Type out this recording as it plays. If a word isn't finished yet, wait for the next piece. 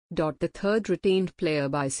The third retained player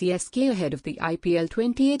by CSK ahead of the IPL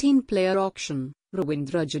 2018 player auction,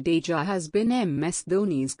 Ravindra Jadeja has been MS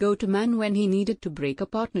Dhoni's go-to man when he needed to break a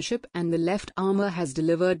partnership, and the left-armer has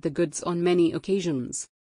delivered the goods on many occasions.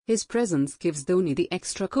 His presence gives Dhoni the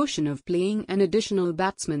extra cushion of playing an additional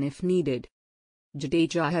batsman if needed.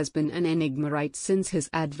 Jadeja has been an enigma right since his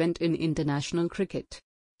advent in international cricket.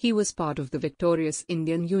 He was part of the victorious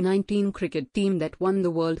Indian U19 cricket team that won the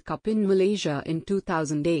World Cup in Malaysia in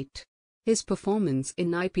 2008. His performance in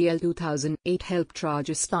IPL 2008 helped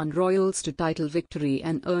Rajasthan Royals to title victory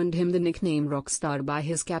and earned him the nickname Rockstar by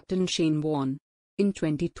his captain Shane Warne. In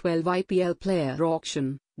 2012 IPL player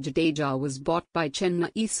auction, Jadeja was bought by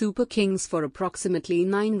Chennai Super Kings for approximately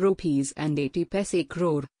 9 rupees and 80 paise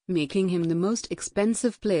crore, making him the most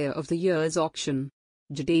expensive player of the year's auction.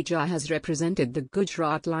 Jadeja has represented the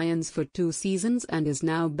Gujarat Lions for 2 seasons and is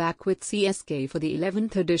now back with CSK for the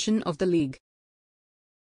 11th edition of the league.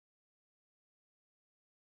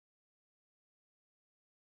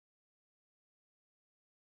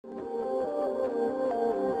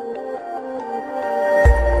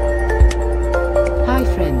 Hi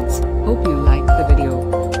friends, hope you liked the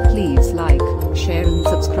video. Please like, share and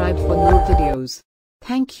subscribe for more videos.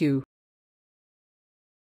 Thank you.